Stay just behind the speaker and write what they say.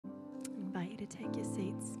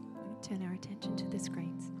seats. We're going to turn our attention to the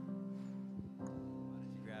screens. Why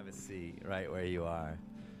don't you grab a seat right where you are?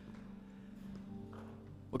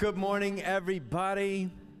 Well, good morning, everybody.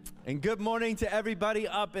 And good morning to everybody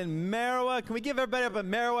up in Merriwa. Can we give everybody up in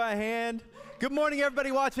Merriwa a hand? Good morning,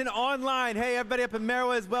 everybody watching online. Hey, everybody up in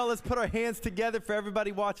Merriwa as well. Let's put our hands together for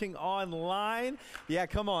everybody watching online. Yeah,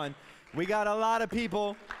 come on. We got a lot of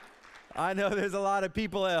people. I know there's a lot of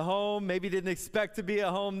people at home, maybe didn't expect to be at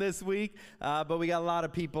home this week, but we got a lot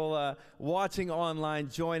of people watching online,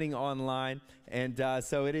 joining online, and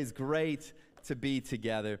so it is great to be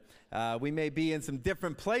together. We may be in some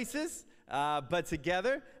different places, but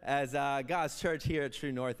together as God's church here at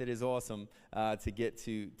True North, it is awesome to get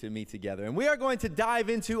to meet together. And we are going to dive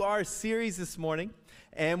into our series this morning.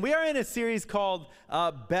 And we are in a series called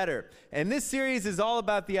Better. And this series is all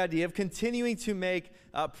about the idea of continuing to make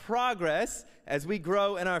progress as we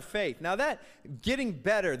grow in our faith. Now that getting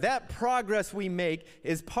better, that progress we make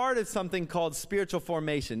is part of something called spiritual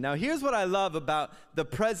formation. Now here's what I love about the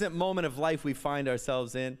present moment of life we find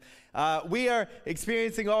ourselves in. We are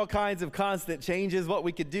experiencing all kinds of constant changes, what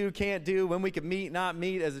we could do, can't do, when we could meet, not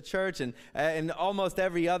meet as a church, and almost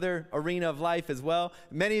every other arena of life as well.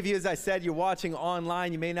 Many of you, as I said, you're watching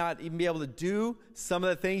online. You may not even be able to do some of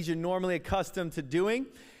the things you're normally accustomed to doing.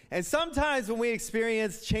 And sometimes when we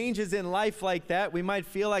experience changes in life like that, we might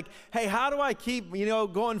feel like, hey, how do I keep,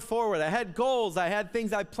 going forward? I had goals. I had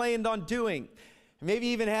things I planned on doing. Maybe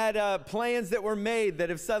even had plans that were made that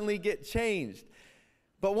have suddenly get changed.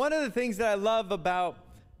 But one of the things that I love about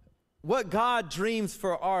what God dreams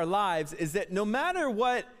for our lives is that no matter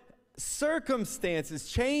what circumstances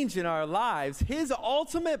change in our lives, His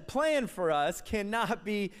ultimate plan for us cannot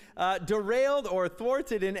be derailed or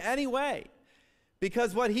thwarted in any way.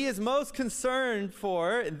 Because what He is most concerned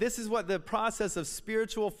for, and this is what the process of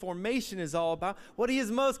spiritual formation is all about, what He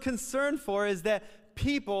is most concerned for is that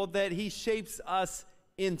people that He shapes us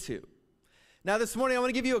into. Now this morning I want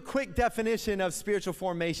to give you a quick definition of spiritual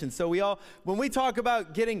formation. So when we talk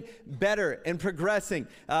about getting better and progressing,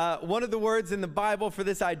 one of the words in the Bible for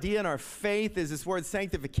this idea in our faith is this word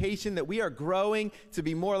sanctification, that we are growing to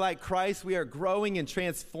be more like Christ. We are growing and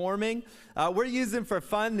transforming. We're using for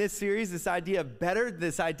fun this series, this idea of better,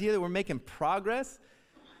 this idea that we're making progress.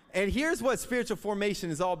 And here's what spiritual formation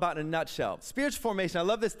is all about in a nutshell. Spiritual formation, I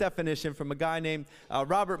love this definition from a guy named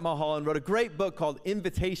Robert Mulholland, wrote a great book called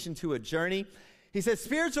Invitation to a Journey. He says,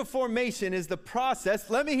 spiritual formation is the process.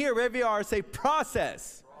 Let me hear wherever you are, say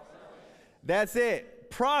process. That's it.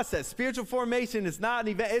 Process. Spiritual formation is not an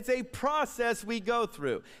event. It's a process we go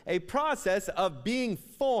through. A process of being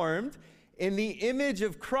formed in the image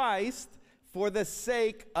of Christ for the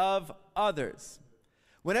sake of others.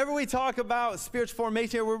 Whenever we talk about spiritual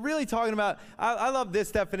formation, we're really talking about, I love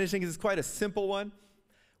this definition because it's quite a simple one.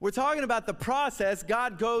 We're talking about the process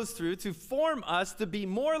God goes through to form us to be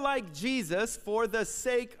more like Jesus for the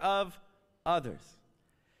sake of others.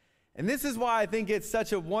 And this is why I think it's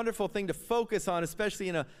such a wonderful thing to focus on, especially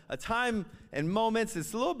in a time and moments.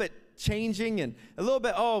 It's a little bit changing and a little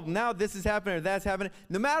bit, now this is happening or that's happening.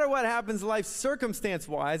 No matter what happens in life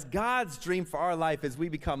circumstance-wise, God's dream for our life is we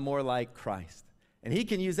become more like Christ. And He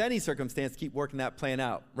can use any circumstance to keep working that plan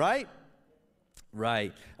out, right?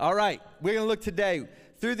 Right. All right. We're going to look today.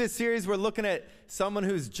 Through this series, we're looking at someone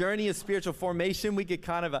whose journey of spiritual formation we get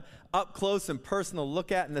kind of a up close and personal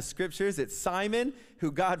look at in the scriptures. It's Simon,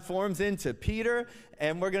 who God forms into Peter.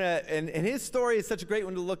 And we're going to, and his story is such a great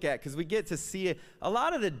one to look at because we get to see a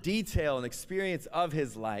lot of the detail and experience of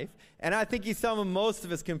his life. And I think he's someone most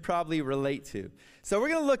of us can probably relate to. So we're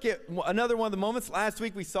going to look at another one of the moments. Last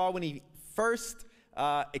week we saw when he first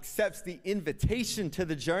accepts the invitation to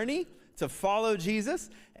the journey to follow Jesus.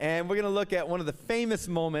 And we're going to look at one of the famous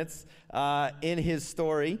moments in his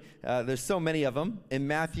story. There's so many of them in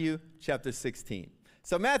Matthew chapter 16.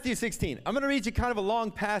 So Matthew 16, I'm going to read you kind of a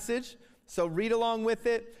long passage. So read along with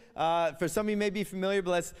it. For some of you may be familiar,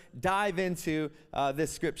 but let's dive into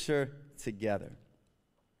this scripture together.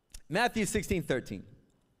 Matthew 16:13.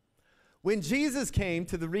 When Jesus came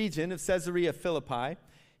to the region of Caesarea Philippi,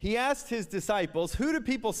 He asked His disciples, who do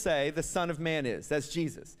people say the Son of Man is? That's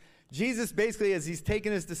Jesus. Jesus basically, as He's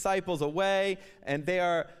taken His disciples away, and they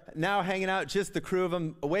are now hanging out, just the crew of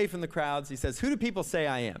them, away from the crowds, He says, who do people say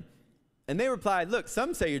I am? And they replied, look,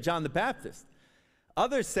 some say you're John the Baptist.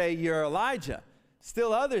 Others say you're Elijah.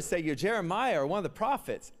 Still others say you're Jeremiah or one of the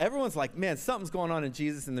prophets. Everyone's like, man, something's going on in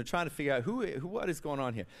Jesus, and they're trying to figure out what is going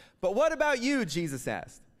on here. But what about you, Jesus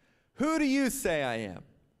asked. Who do you say I am?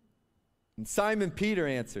 And Simon Peter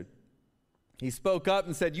answered. He spoke up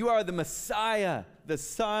and said, you are the Messiah, the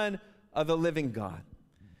Son of the living God.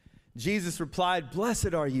 Jesus replied,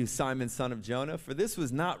 "Blessed are you, Simon, son of Jonah, for this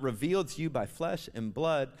was not revealed to you by flesh and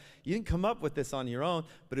blood. You didn't come up with this on your own,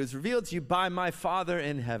 but it was revealed to you by my Father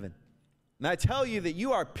in heaven. And I tell you that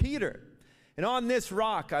you are Peter, and on this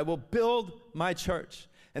rock I will build my church,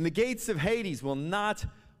 and the gates of Hades will not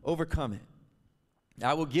overcome it.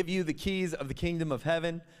 I will give you the keys of the kingdom of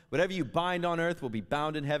heaven. Whatever you bind on earth will be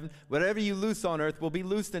bound in heaven. Whatever you loose on earth will be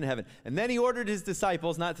loosed in heaven." And then he ordered his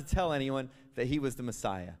disciples not to tell anyone that he was the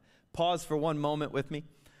Messiah. Pause for one moment with me.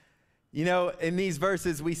 You know, in these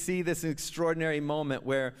verses, we see this extraordinary moment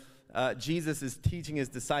where Jesus is teaching his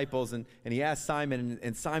disciples, and he asks Simon,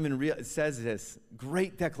 and Simon says this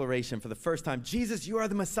great declaration for the first time: "Jesus, you are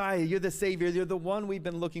the Messiah. You're the Savior. You're the one we've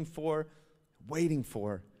been looking for, waiting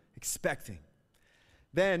for, expecting."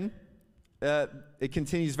 Then it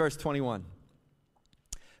continues, verse 21.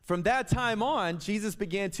 From that time on, Jesus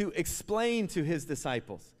began to explain to his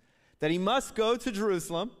disciples that he must go to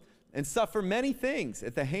Jerusalem and suffer many things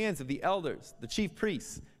at the hands of the elders, the chief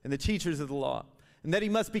priests, and the teachers of the law, and that he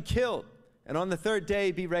must be killed, and on the third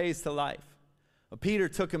day be raised to life. Well, Peter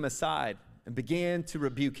took him aside and began to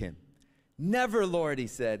rebuke him. "Never, Lord," he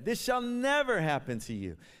said, "this shall never happen to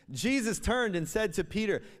you." Jesus turned and said to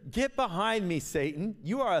Peter, "Get behind me, Satan.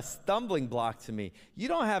 You are a stumbling block to me. You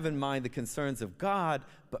don't have in mind the concerns of God,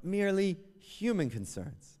 but merely human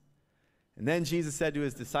concerns." And then Jesus said to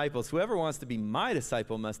his disciples, "Whoever wants to be my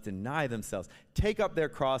disciple must deny themselves, take up their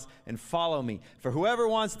cross, and follow me. For whoever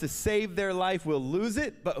wants to save their life will lose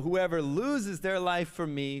it, but whoever loses their life for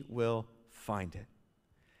me will find it."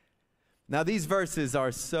 Now, these verses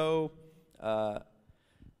are so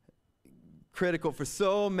critical for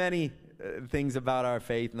so many things about our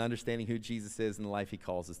faith and understanding who Jesus is and the life he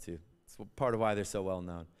calls us to. It's part of why they're so well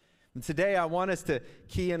known. And today I want us to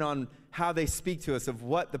key in on how they speak to us of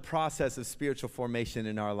what the process of spiritual formation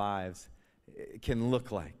in our lives can look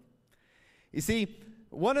like. You see,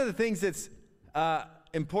 one of the things that's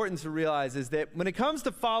important to realize is that when it comes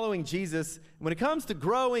to following Jesus, when it comes to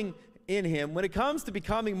growing in him, when it comes to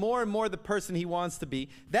becoming more and more the person he wants to be,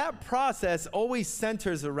 that process always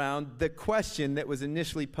centers around the question that was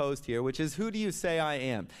initially posed here, which is, who do you say I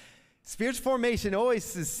am? Spiritual formation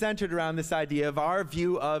always is centered around this idea of our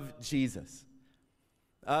view of Jesus.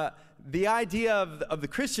 The idea of the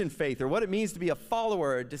Christian faith, or what it means to be a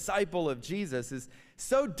follower or disciple of Jesus, is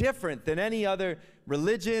so different than any other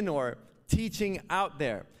religion or teaching out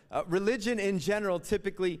there. Religion in general,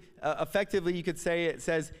 typically, effectively, you could say, it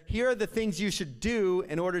says, here are the things you should do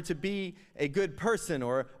in order to be a good person,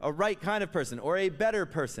 or a right kind of person, or a better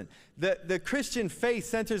person. The Christian faith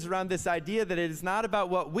centers around this idea that it is not about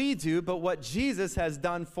what we do, but what Jesus has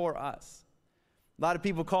done for us. A lot of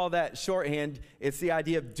people call that shorthand. It's the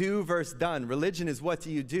idea of do versus done. Religion is what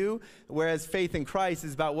do you do, whereas faith in Christ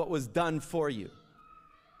is about what was done for you.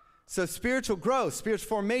 So spiritual growth, spiritual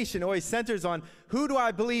formation always centers on who do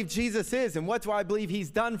I believe Jesus is and what do I believe he's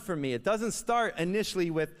done for me. It doesn't start initially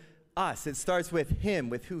with us. It starts with him,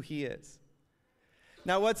 with who he is.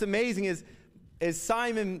 Now what's amazing is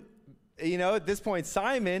Simon, at this point,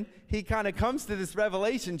 Simon, he kind of comes to this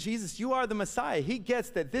revelation, Jesus, you are the Messiah. He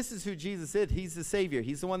gets that this is who Jesus is. He's the Savior.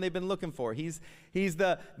 He's the one they've been looking for. He's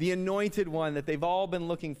the anointed one that they've all been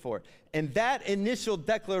looking for. And that initial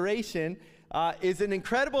declaration is an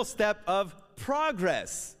incredible step of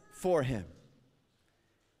progress for him.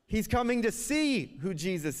 He's coming to see who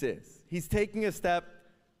Jesus is. He's taking a step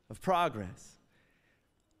of progress.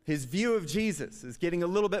 His view of Jesus is getting a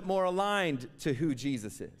little bit more aligned to who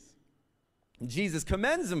Jesus is. And Jesus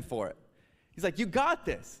commends him for it. He's like, you got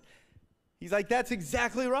this. He's like, that's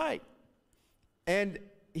exactly right. And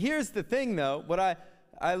here's the thing, though. What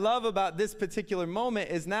I love about this particular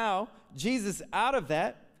moment is now Jesus, out of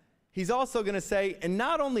that, he's also going to say, and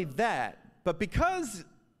not only that, but because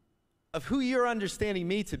of who you're understanding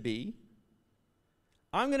me to be,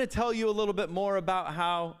 I'm going to tell you a little bit more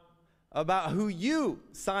about who you,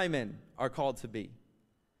 Simon, are called to be.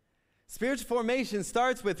 Spiritual formation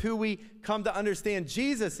starts with who we come to understand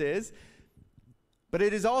Jesus is, but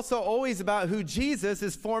it is also always about who Jesus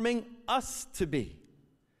is forming us to be.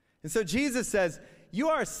 And so Jesus says, you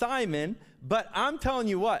are Simon, but I'm telling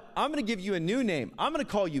you what, I'm going to give you a new name. I'm going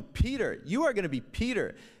to call you Peter. You are going to be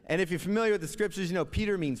Peter. And if you're familiar with the scriptures, you know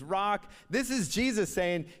Peter means rock. This is Jesus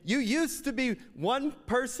saying, you used to be one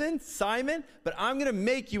person, Simon, but I'm going to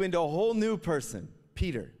make you into a whole new person,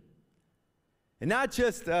 Peter. And not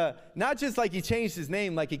just like he changed his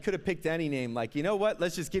name, like he could have picked any name. Like, you know what,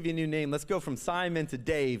 let's just give you a new name. Let's go from Simon to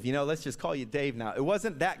Dave. Let's just call you Dave now. It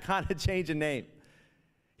wasn't that kind of change of name.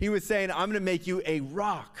 He was saying, I'm going to make you a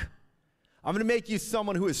rock. I'm going to make you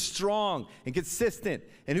someone who is strong and consistent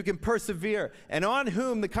and who can persevere, and on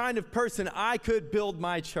whom the kind of person I could build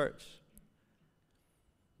my church.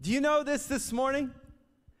 Do you know this morning?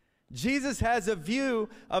 Jesus has a view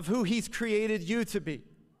of who he's created you to be.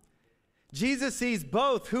 Jesus sees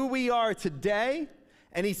both who we are today,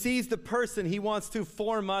 and he sees the person he wants to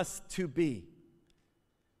form us to be.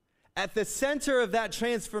 At the center of that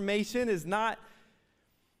transformation is not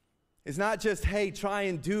just, hey, try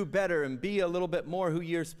and do better and be a little bit more who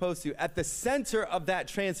you're supposed to. At the center of that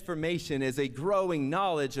transformation is a growing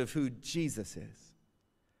knowledge of who Jesus is.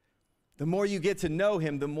 The more you get to know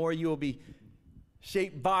him, the more you will be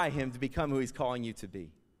shaped by him to become who he's calling you to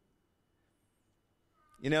be.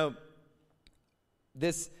 You know,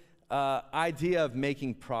 this idea of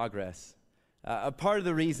making progress, a part of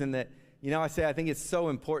the reason that, I say I think it's so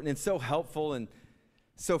important and so helpful and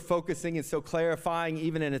so focusing and so clarifying,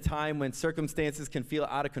 even in a time when circumstances can feel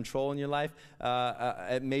out of control in your life.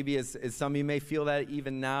 Maybe as some of you may feel that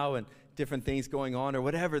even now, and different things going on, or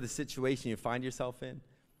whatever the situation you find yourself in.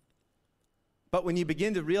 But when you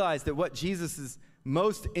begin to realize that what Jesus is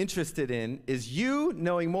most interested in is you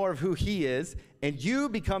knowing more of who he is, and you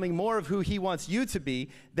becoming more of who he wants you to be,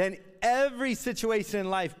 then every situation in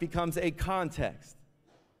life becomes a context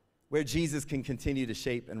where Jesus can continue to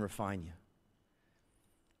shape and refine you.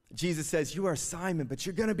 Jesus says, you are Simon, but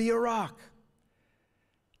you're going to be a rock.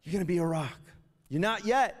 You're going to be a rock. You're not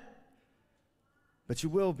yet, but you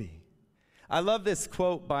will be. I love this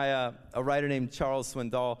quote by a writer named Charles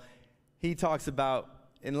Swindoll. He talks about,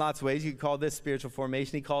 in lots of ways, you could call this spiritual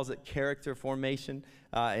formation. He calls it character formation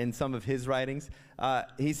in some of his writings.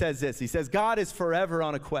 He says this. He says, God is forever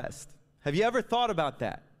on a quest. Have you ever thought about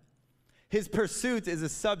that? His pursuit is a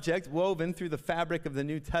subject woven through the fabric of the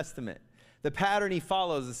New Testament. The pattern he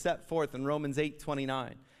follows is set forth in Romans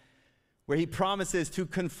 8:29, where he promises to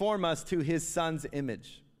conform us to his Son's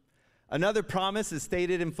image. Another promise is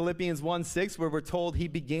stated in Philippians 1:6, where we're told he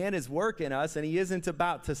began his work in us and he isn't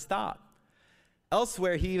about to stop.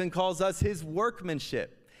 Elsewhere, he even calls us his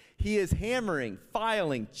workmanship. He is hammering,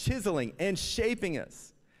 filing, chiseling, and shaping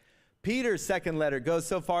us. Peter's second letter goes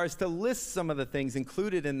so far as to list some of the things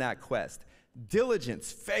included in that quest: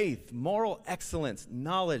 diligence, faith, moral excellence,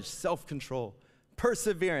 knowledge, self-control,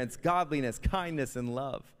 perseverance, godliness, kindness, and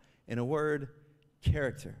love. In a word,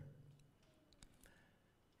 character.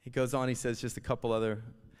 He goes on, he says just a couple other.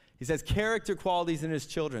 He says character qualities in his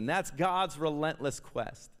children. That's God's relentless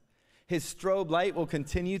quest. His strobe light will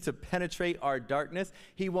continue to penetrate our darkness.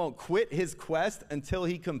 He won't quit his quest until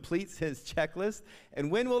he completes his checklist.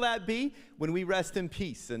 And when will that be? When we rest in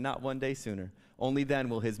peace, and not one day sooner. Only then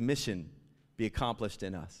will his mission be accomplished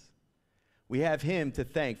in us. We have him to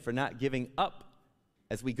thank for not giving up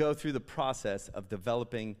as we go through the process of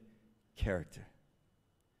developing character.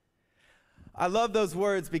 I love those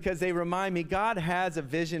words because they remind me God has a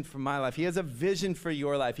vision for my life. He has a vision for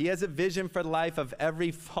your life. He has a vision for the life of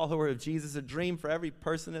every follower of Jesus, a dream for every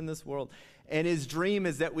person in this world. And his dream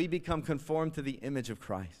is that we become conformed to the image of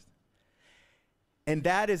Christ. And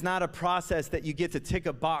that is not a process that you get to tick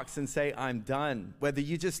a box and say, I'm done. Whether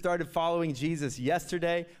you just started following Jesus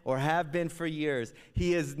yesterday or have been for years,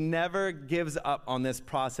 he never gives up on this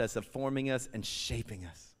process of forming us and shaping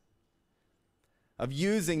us, of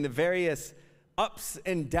using the various ups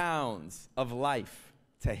and downs of life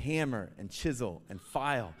to hammer and chisel and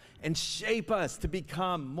file and shape us to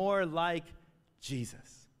become more like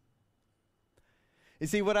Jesus. You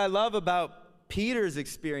see, what I love about Peter's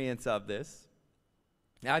experience of this,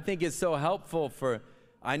 I think is so helpful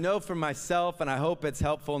I know for myself, and I hope it's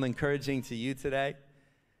helpful and encouraging to you today,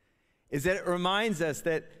 is that it reminds us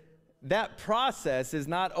that process is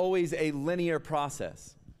not always a linear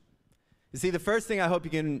process. You see, the first thing I hope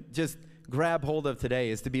you can just grab hold of today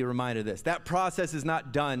is to be reminded of this. That process is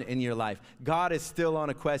not done in your life. God is still on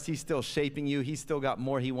a quest. He's still shaping you. He's still got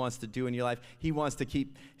more he wants to do in your life. He wants to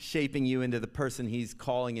keep shaping you into the person he's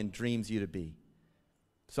calling and dreams you to be.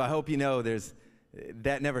 So I hope you know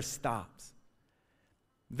that never stops.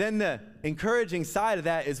 Then the encouraging side of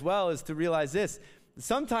that as well is to realize this.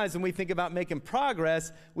 Sometimes when we think about making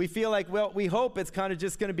progress, we feel like, well, we hope it's kind of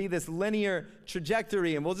just going to be this linear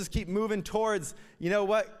trajectory and we'll just keep moving towards, you know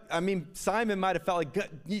what? I mean, Simon might have felt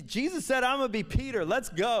like, Jesus said, I'm going to be Peter. Let's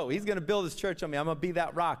go. He's going to build his church on me. I'm going to be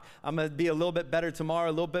that rock. I'm going to be a little bit better tomorrow,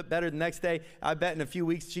 a little bit better the next day. I bet in a few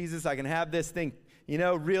weeks, Jesus, I can have this thing,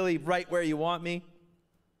 really right where you want me.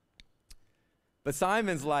 But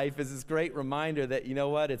Simon's life is this great reminder that, you know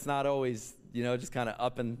what? It's not always, just kind of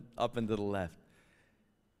up and to the left.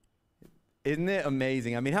 Isn't it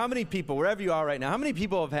amazing? I mean, how many people, wherever you are right now, how many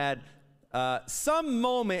people have had some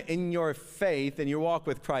moment in your faith and your walk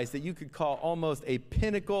with Christ that you could call almost a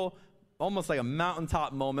pinnacle, almost like a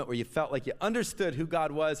mountaintop moment where you felt like you understood who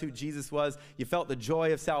God was, who Jesus was. You felt the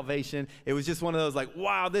joy of salvation. It was just one of those like,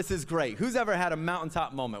 wow, this is great. Who's ever had a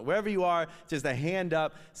mountaintop moment? Wherever you are, just a hand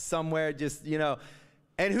up somewhere, just,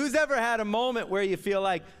 And who's ever had a moment where you feel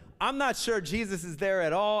like, I'm not sure Jesus is there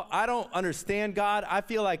at all. I don't understand God. I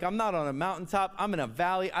feel like I'm not on a mountaintop. I'm in a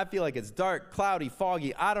valley. I feel like it's dark, cloudy,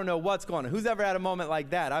 foggy. I don't know what's going on. Who's ever had a moment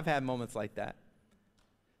like that? I've had moments like that.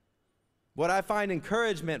 What I find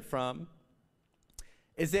encouragement from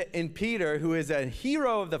is that in Peter, who is a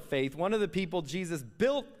hero of the faith, one of the people Jesus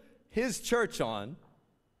built his church on,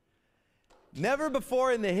 never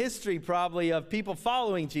before in the history probably of people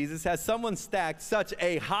following Jesus has someone stacked such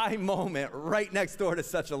a high moment right next door to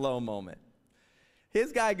such a low moment.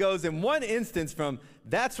 His guy goes in one instance from,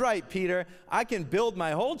 that's right, Peter, I can build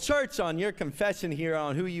my whole church on your confession here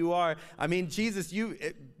on who you are. I mean, Jesus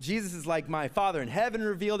is like my Father in heaven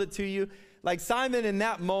revealed it to you. Like Simon in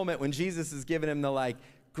that moment when Jesus is giving him the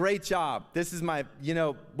great job. This is my,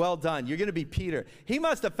 well done. You're going to be Peter. He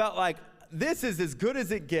must have felt like, this is as good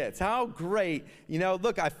as it gets. How great.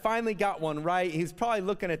 Look, I finally got one right. He's probably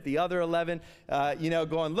looking at the other 11,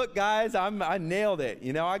 going, look, guys, I nailed it.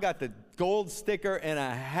 I got the gold sticker and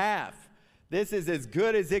a half. This is as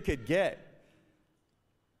good as it could get.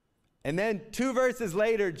 And then 2 verses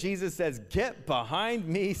later, Jesus says, get behind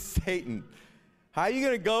me, Satan. How are you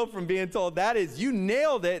going to go from being told that is, you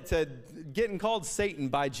nailed it, to getting called Satan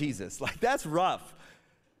by Jesus? That's rough.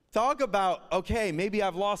 Talk about, okay, maybe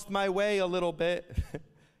I've lost my way a little bit.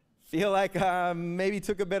 Feel like maybe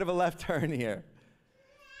took a bit of a left turn here.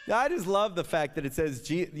 I just love the fact that it says,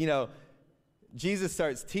 Jesus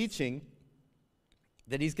starts teaching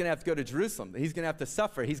that he's going to have to go to Jerusalem. He's going to have to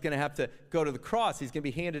suffer. He's going to have to go to the cross. He's going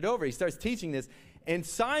to be handed over. He starts teaching this. And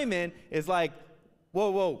Simon is like,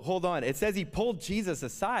 whoa, hold on. It says he pulled Jesus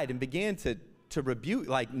aside and began to rebuke,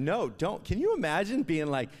 no, don't. Can you imagine being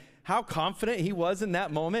like, how confident he was in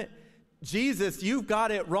that moment? Jesus, you've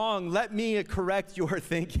got it wrong. Let me correct your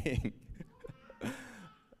thinking.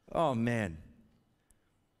 Oh, man.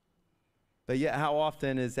 But yet, how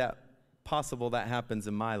often is that possible that happens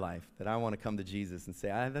in my life, that I want to come to Jesus and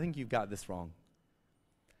say, I think you've got this wrong.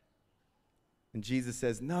 And Jesus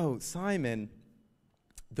says, no, Simon,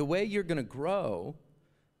 the way you're going to grow,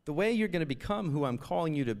 the way you're going to become who I'm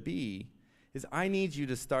calling you to be, is I need you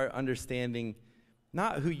to start understanding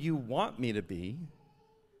not who you want me to be,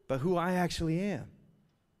 but who I actually am.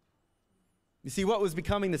 You see, what was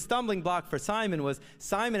becoming the stumbling block for Simon was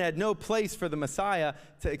Simon had no place for the Messiah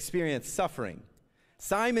to experience suffering.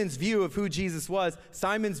 Simon's view of who Jesus was,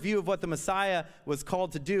 Simon's view of what the Messiah was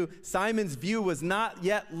called to do, Simon's view was not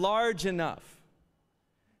yet large enough.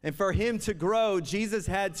 And for him to grow, Jesus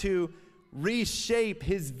had to reshape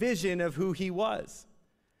his vision of who he was.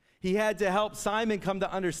 He had to help Simon come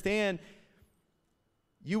to understand,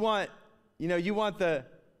 you want the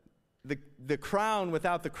crown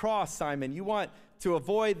without the cross, Simon. You want to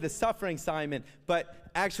avoid the suffering, Simon. But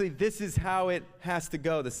actually, this is how it has to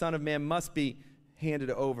go. The Son of Man must be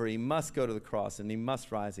handed over. He must go to the cross, and he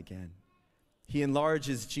must rise again. He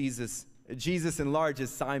enlarges Jesus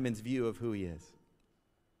enlarges Simon's view of who he is.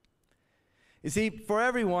 You see, for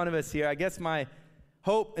every one of us here, I guess my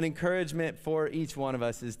hope and encouragement for each one of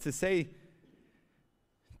us is to say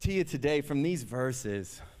to you today from these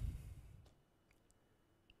verses,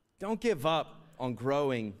 don't give up on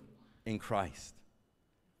growing in Christ.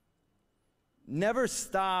 Never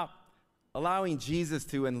stop allowing Jesus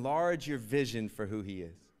to enlarge your vision for who he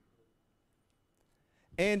is.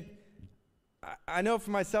 And I know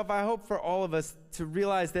for myself, I hope for all of us to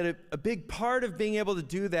realize that a big part of being able to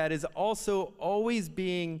do that is also always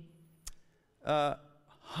being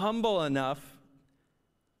humble enough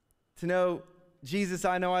to know, Jesus,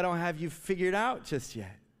 I know I don't have you figured out just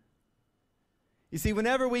yet. You see,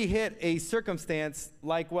 whenever we hit a circumstance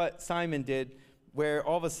like what Simon did, where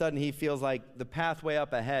all of a sudden he feels like the pathway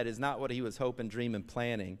up ahead is not what he was hoping, dreaming,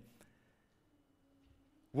 planning,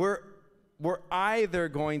 we're either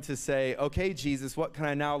going to say, okay, Jesus, what can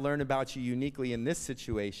I now learn about you uniquely in this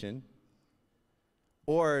situation?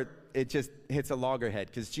 Or it just hits a loggerhead,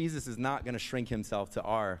 because Jesus is not going to shrink himself to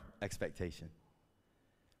our expectation.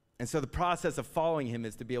 And so the process of following him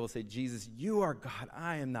is to be able to say, Jesus, you are God,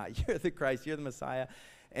 I am not. You're the Christ, you're the Messiah.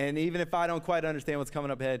 And even if I don't quite understand what's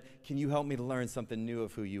coming up ahead, can you help me to learn something new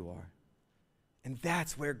of who you are? And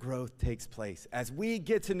that's where growth takes place. As we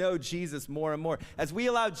get to know Jesus more and more, as we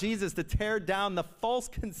allow Jesus to tear down the false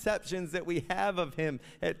conceptions that we have of him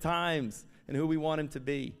at times and who we want him to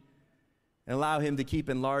be, and allow him to keep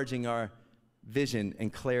enlarging our vision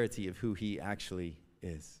and clarity of who he actually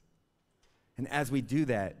is. And as we do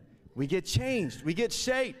that, we get changed, we get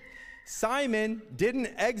shaped. Simon didn't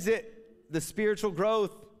exit the spiritual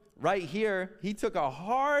growth right here. He took a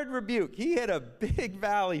hard rebuke. He hit a big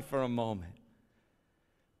valley for a moment.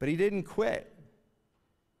 But he didn't quit.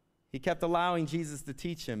 He kept allowing Jesus to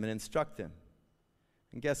teach him and instruct him.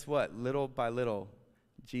 And guess what? Little by little,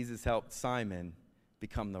 Jesus helped Simon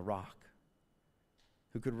become the rock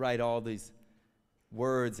who could write all these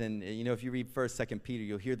words. And, if you read 1st, 2nd Peter,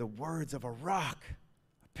 you'll hear the words of a rock,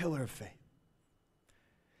 a pillar of faith.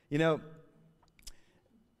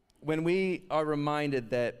 When we are reminded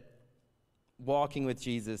that walking with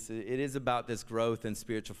Jesus, it is about this growth and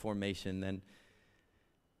spiritual formation,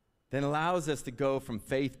 then allows us to go from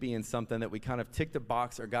faith being something that we kind of ticked a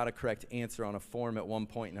box or got a correct answer on a form at one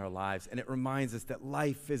point in our lives. And it reminds us that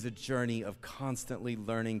life is a journey of constantly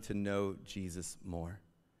learning to know Jesus more.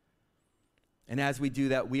 And as we do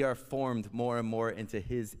that, we are formed more and more into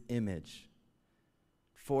his image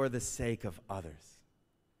for the sake of others.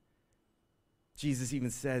 Jesus even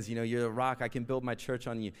says, you're the rock, I can build my church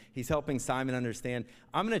on you. He's helping Simon understand,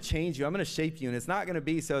 I'm going to change you, I'm going to shape you, and it's not going to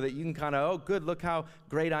be so that you can kind of, oh, good, look how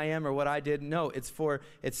great I am or what I did. No, it's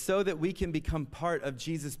so that we can become part of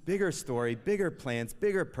Jesus' bigger story, bigger plans,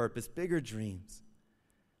 bigger purpose, bigger dreams.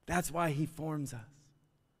 That's why he forms us.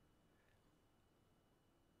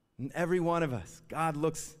 And every one of us, God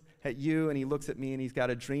looks at you and he looks at me and he's got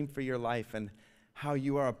a dream for your life and how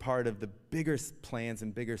you are a part of the bigger plans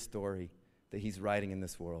and bigger story that he's writing in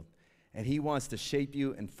this world. And he wants to shape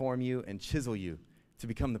you and form you and chisel you to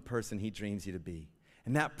become the person he dreams you to be.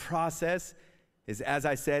 And that process is, as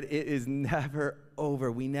I said, it is never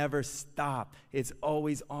over. We never stop. It's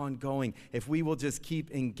always ongoing. If we will just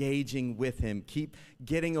keep engaging with him, keep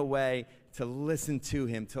getting away to listen to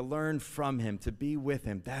him, to learn from him, to be with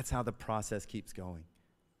him, that's how the process keeps going.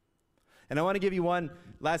 And I want to give you one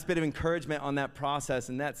last bit of encouragement on that process,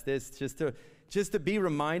 and that's this, just to be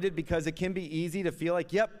reminded, because it can be easy to feel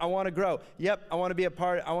like, yep, I want to grow. Yep, I want to be a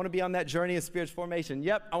part. I want to be on that journey of spiritual formation.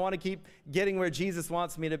 Yep, I want to keep getting where Jesus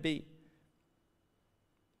wants me to be.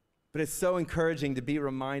 But it's so encouraging to be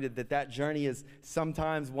reminded that that journey is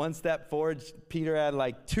sometimes one step forward. Peter had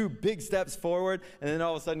like 2 big steps forward, and then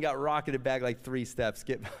all of a sudden got rocketed back like 3 steps.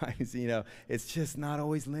 Get by, it's just not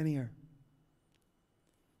always linear.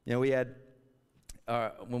 We had,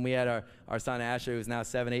 when we had our son Asher, who's now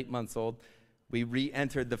 7-8 months old, we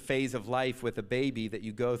re-entered the phase of life with a baby that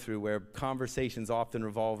you go through where conversations often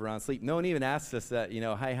revolve around sleep. No one even asks us that,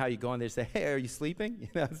 hey, how you going? They say, hey, are you sleeping?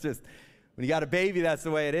 It's just, when you got a baby, that's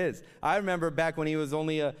the way it is. I remember back when he was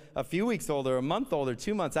only a few weeks old or a month old or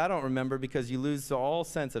 2 months. I don't remember because you lose all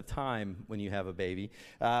sense of time when you have a baby.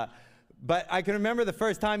 But I can remember the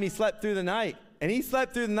first time he slept through the night. And he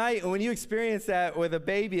slept through the night, and when you experience that with a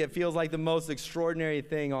baby, it feels like the most extraordinary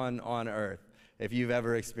thing on earth, if you've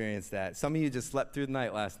ever experienced that. Some of you just slept through the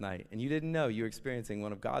night last night, and you didn't know you were experiencing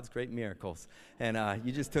one of God's great miracles, and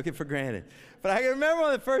you just took it for granted. But I can remember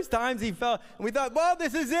one of the first times he fell, and we thought, well,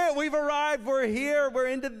 this is it. We've arrived. We're here. We're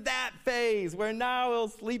into that phase where now he'll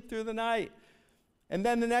sleep through the night. And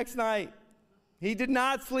then the next night, he did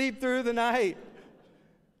not sleep through the night.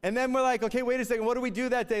 And then we're like, okay, wait a second, what do we do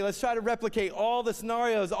that day? Let's try to replicate all the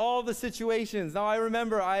scenarios, all the situations. Now, I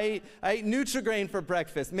remember I ate Nutri-Grain for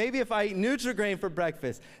breakfast. Maybe if I eat Nutri-Grain for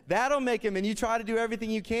breakfast, that'll make him, and you try to do everything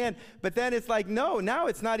you can. But then it's like, no, now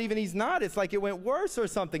it's not even he's not. It's like it went worse or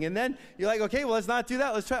something. And then you're like, okay, well, let's not do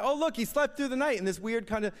that. Let's try, oh, look, he slept through the night. And this weird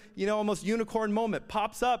kind of, almost unicorn moment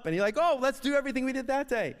pops up. And you're like, oh, let's do everything we did that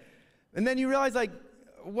day. And then you realize, like,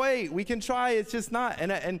 wait, we can try, it's just not.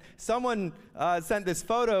 And someone sent this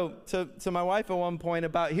photo to my wife at one point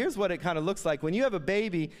about, here's what it kind of looks like. When you have a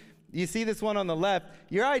baby, you see this one on the left,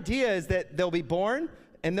 your idea is that they'll be born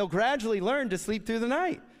and they'll gradually learn to sleep through the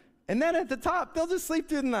night. And then at the top, they'll just sleep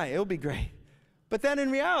through the night. It'll be great. But then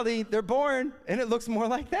in reality, they're born and it looks more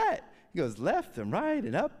like that. He goes left and right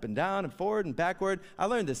and up and down and forward and backward. I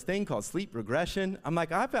learned this thing called sleep regression. I'm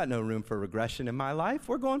like, I've got no room for regression in my life.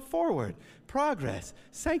 We're going forward. Progress,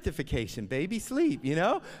 sanctification, baby, sleep,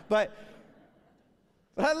 But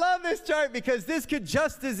I love this chart because this could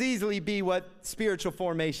just as easily be what spiritual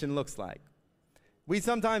formation looks like. We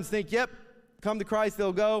sometimes think, yep, come to Christ,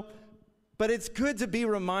 they'll go. But it's good to be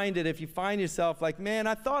reminded if you find yourself like, man,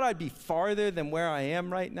 I thought I'd be farther than where I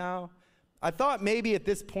am right now. I thought maybe at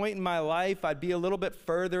this point in my life, I'd be a little bit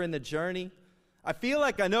further in the journey. I feel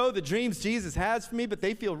like I know the dreams Jesus has for me, but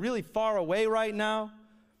they feel really far away right now.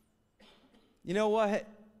 You know what?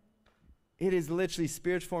 It is literally,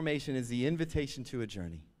 spiritual formation is the invitation to a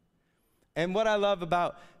journey. And what I love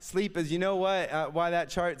about sleep is, you know what, why that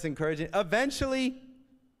chart's encouraging? Eventually,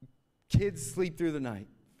 kids sleep through the night.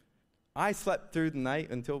 I slept through the night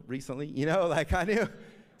until recently. You know, like I knew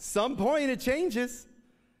some point it changes.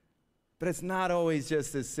 But it's not always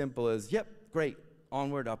just as simple as, yep, great,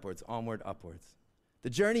 onward, upwards, onward, upwards.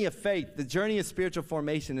 The journey of faith, the journey of spiritual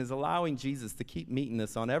formation is allowing Jesus to keep meeting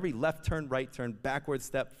us on every left turn, right turn, backward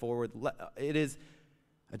step, forward. It is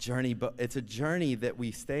a journey, but it's a journey that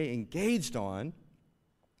we stay engaged on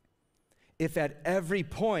if at every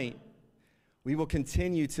point we will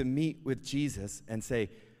continue to meet with Jesus and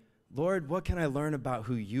say, Lord, what can I learn about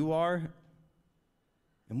who you are?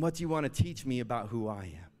 And what do you want to teach me about who I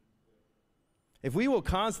am? If we will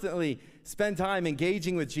constantly spend time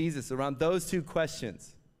engaging with Jesus around those two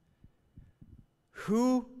questions,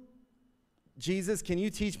 Jesus, can you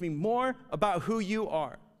teach me more about who you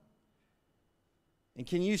are? And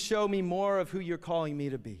can you show me more of who you're calling me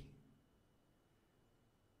to be?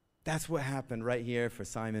 That's what happened right here for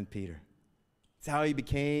Simon Peter. It's how he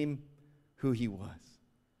became who he was.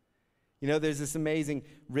 You know, there's this amazing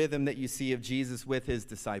rhythm that you see of Jesus with his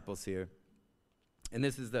disciples here. And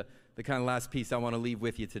this is the kind of last piece I want to leave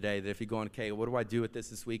with you today, that if you're going, okay, what do I do with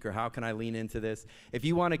this week, or how can I lean into this? If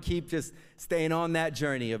you want to keep just staying on that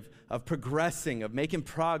journey of progressing, of making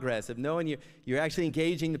progress, of knowing you're actually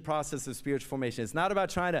engaging the process of spiritual formation. It's not about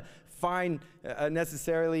trying to find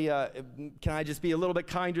necessarily, can I just be a little bit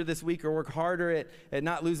kinder this week, or work harder at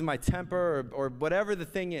not losing my temper, or whatever the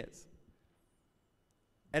thing is.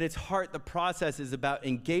 At its heart, the process is about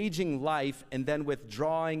engaging life and then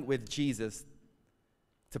withdrawing with Jesus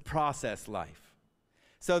to process life.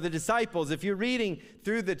 So the disciples, if you're reading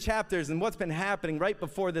through the chapters and what's been happening right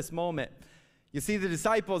before this moment, you see the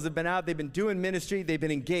disciples have been out, they've been doing ministry, they've been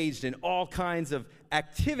engaged in all kinds of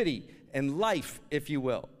activity and life, if you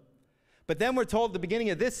will. But then we're told at the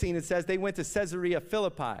beginning of this scene, it says they went to Caesarea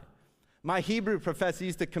Philippi. My Hebrew professor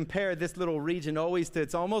used to compare this little region always to,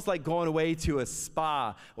 it's almost like going away to a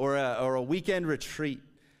spa or a weekend retreat.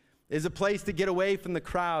 There's a place to get away from the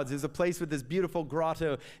crowds. There's a place with this beautiful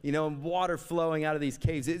grotto, you know, and water flowing out of these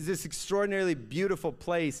caves. It's this extraordinarily beautiful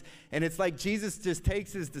place. And it's like Jesus just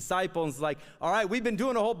takes his disciples and is like, all right, we've been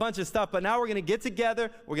doing a whole bunch of stuff, but now we're going to get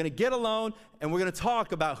together, we're going to get alone, and we're going to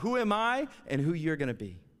talk about who am I and who you're going to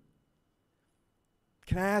be.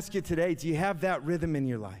 Can I ask you today, do you have that rhythm in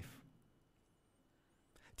your life?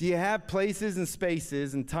 Do you have places and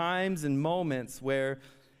spaces and times and moments where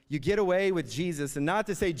you get away with Jesus, and not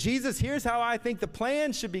to say, Jesus, here's how I think the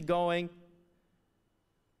plan should be going,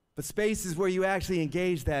 but spaces where you actually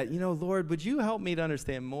engage that, you know, Lord, would you help me to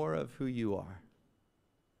understand more of who you are?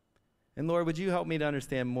 And Lord, would you help me to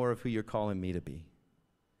understand more of who you're calling me to be?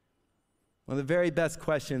 One of the very best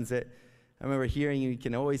questions that I remember hearing you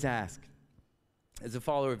can always ask as a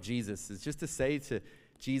follower of Jesus is just to say to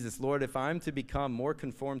Jesus, Lord, if I'm to become more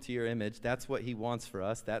conformed to your image, that's what he wants for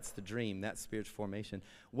us. That's the dream. That's spiritual formation.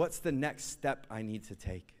 What's the next step I need to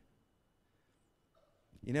take?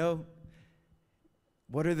 You know,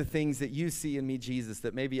 what are the things that you see in me, Jesus,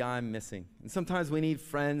 that maybe I'm missing? And sometimes we need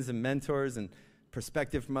friends and mentors and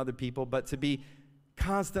perspective from other people, but to be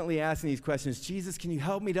constantly asking these questions, Jesus, can you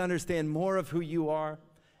help me to understand more of who you are?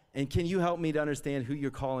 And can you help me to understand who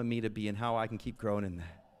you're calling me to be and how I can keep growing in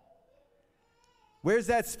that? Where's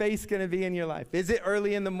that space going to be in your life? Is it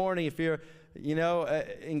early in the morning if you're, you know,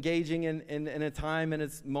 engaging in a time and a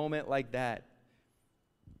moment like that?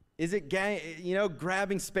 Is it,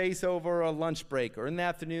 grabbing space over a lunch break or in the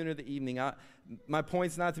afternoon or the evening? My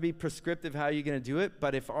point's not to be prescriptive how you're going to do it,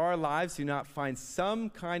 but if our lives do not find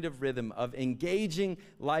some kind of rhythm of engaging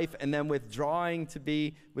life and then withdrawing to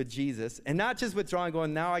be with Jesus, and not just withdrawing,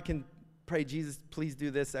 going, now I can pray, Jesus, please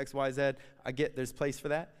do this, X, Y, Z. I get there's place for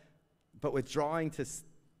that. But withdrawing to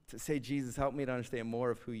say, Jesus, help me to understand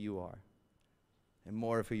more of who you are and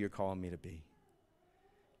more of who you're calling me to be.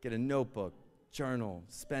 Get a notebook, journal,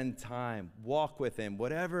 spend time, walk with him,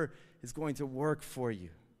 whatever is going to work for you.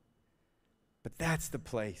 But that's the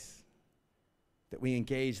place that we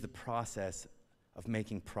engage the process of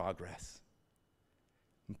making progress.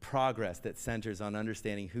 And progress that centers on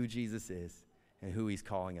understanding who Jesus is and who he's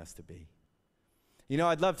calling us to be. You know,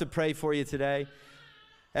 I'd love to pray for you today.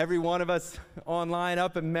 Every one of us online,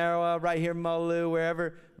 up in Marawa, right here in Mullaloo,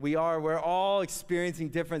 wherever we are, we're all experiencing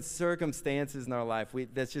different circumstances in our life.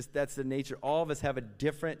 That's the nature. All of us have a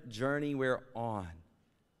different journey we're on.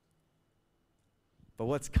 But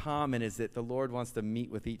what's common is that the Lord wants to meet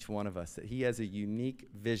with each one of us, that he has a unique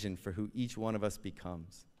vision for who each one of us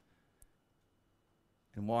becomes,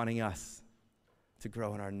 and wanting us to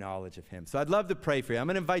grow in our knowledge of him. So I'd love to pray for you. I'm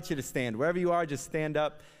going to invite you to stand. Wherever you are, just stand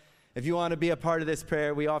up. If you want to be a part of this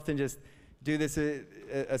prayer, we often just do this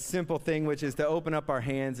a simple thing, which is to open up our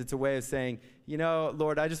hands. It's a way of saying, you know,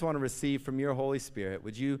 Lord, I just want to receive from your Holy Spirit.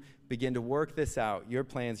 Would you begin to work this out, your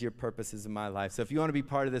plans, your purposes in my life? So if you want to be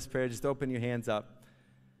part of this prayer, just open your hands up.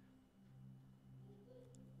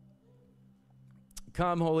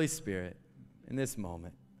 Come, Holy Spirit, in this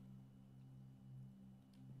moment.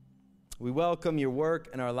 We welcome your work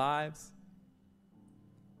in our lives.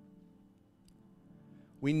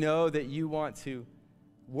 We know that you want to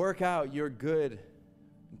work out your good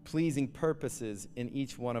and pleasing purposes in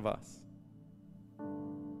each one of us.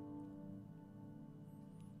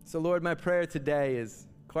 So, Lord, my prayer today is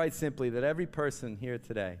quite simply that every person here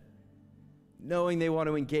today, knowing they want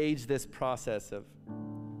to engage this process of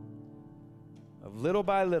little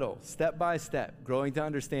by little, step by step, growing to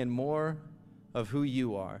understand more of who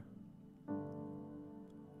you are.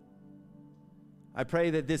 I pray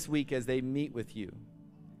that this week as they meet with you,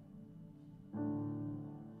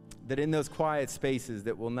 that in those quiet spaces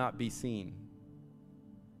that will not be seen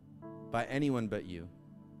by anyone but you,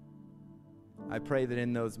 I pray that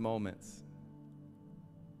in those moments,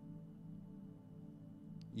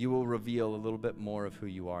 you will reveal a little bit more of who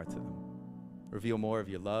you are to them. Reveal more of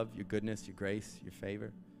your love, your goodness, your grace, your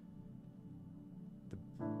favor,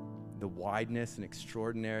 the wideness and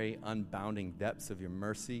extraordinary, unbounding depths of your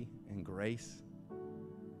mercy and grace.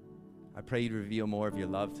 I pray you'd reveal more of your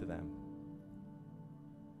love to them,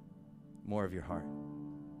 more of your heart.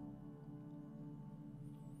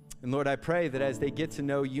 And Lord, I pray that as they get to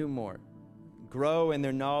know you more, grow in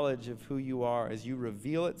their knowledge of who you are, as you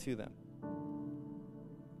reveal it to them,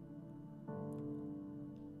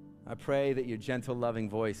 I pray that your gentle, loving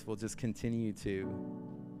voice will just continue to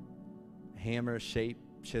hammer, shape,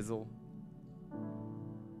 chisel,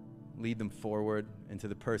 lead them forward into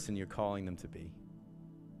the person you're calling them to be.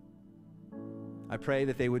 I pray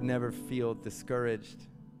that they would never feel discouraged,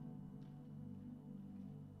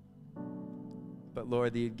 but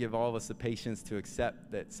Lord, that you'd give all of us the patience to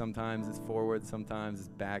accept that sometimes it's forward, sometimes it's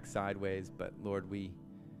back, sideways, but Lord,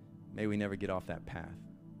 may we never get off that path.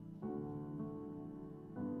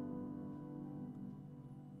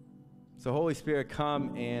 So Holy Spirit,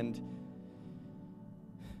 come and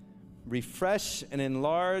refresh and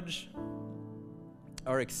enlarge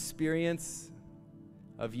our experience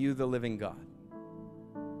of you, the living God.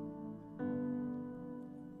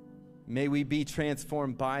 May we be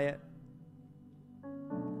transformed by it.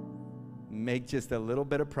 Make just a little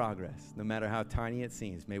bit of progress, no matter how tiny it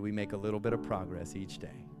seems. May we make a little bit of progress each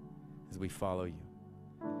day as we follow you.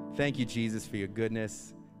 Thank you, Jesus, for your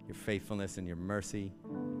goodness, your faithfulness, and your mercy.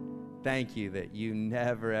 Thank you that you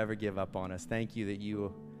never, ever give up on us. Thank you that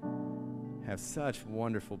you have such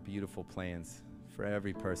wonderful, beautiful plans for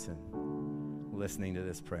every person listening to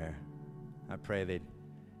this prayer. I pray they'd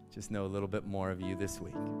just know a little bit more of you this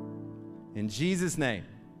week. In Jesus' name,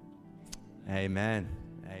 amen.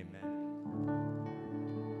 Amen.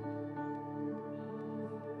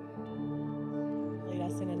 Lead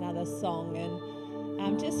us in another song,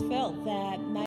 and just felt that